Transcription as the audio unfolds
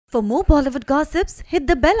For more Bollywood gossips, hit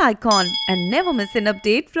the bell icon and never miss an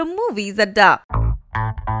update from Moviez Adda.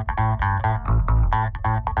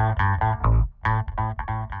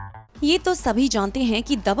 ये तो सभी जानते हैं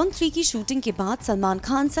कि दबंग 3 की शूटिंग के बाद सलमान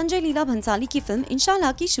खान संजय लीला भंसाली की फिल्म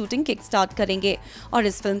इंशाल्लाह की शूटिंग किक स्टार्ट करेंगे और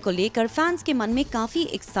इस फिल्म को लेकर फैंस के मन में काफी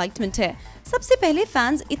एक्साइटमेंट है। सबसे पहले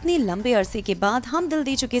फैंस इतने लंबे अरसे के बाद हम दिल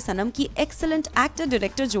दे चुके सनम की एक्सीलेंट एक्टर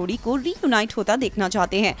डायरेक्टर जोड़ी को रीयूनाइट होता देखना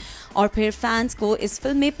चाहते हैं और फिर फैंस को इस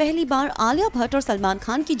फिल्म में पहली बार आलिया भट्ट और सलमान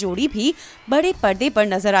खान की जोड़ी भी बड़े पर्दे पर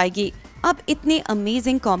नजर आएगी। अब इतने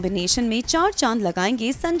अमेजिंग कॉम्बिनेशन में 4 चांद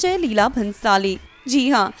लगाएंगे संजय लीला भंसाली। जी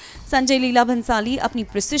हाँ, संजय लीला भंसाली अपनी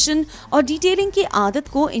प्रिसिशन और डिटेलिंग की आदत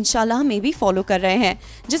को इंशाल्लाह में भी फॉलो कर रहे हैं,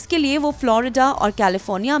 जिसके लिए वो फ्लोरिडा और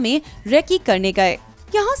कैलिफोर्निया में रेकी करने गए।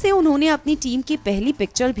 यहाँ से उन्होंने अपनी टीम की पहली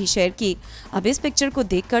पिक्चर भी शेयर की। अब इस पिक्चर को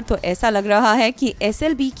देखकर तो ऐसा लग रहा है कि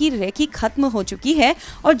SLB की रेकी खत्म हो चुकी है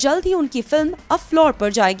और जल्द ही उनकी फिल्म अब फ्लोर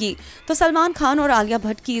पर जाएगी। तो सलमान खान और आलिया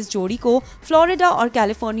भट्ट की इस जोड़ी को फ्लोरिडा और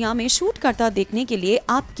कैलिफोर्निया में शूट करता देखने के लिए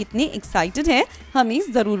आप कितने एक्साइटेड हैं, हमें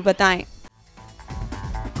जरूर बताएं।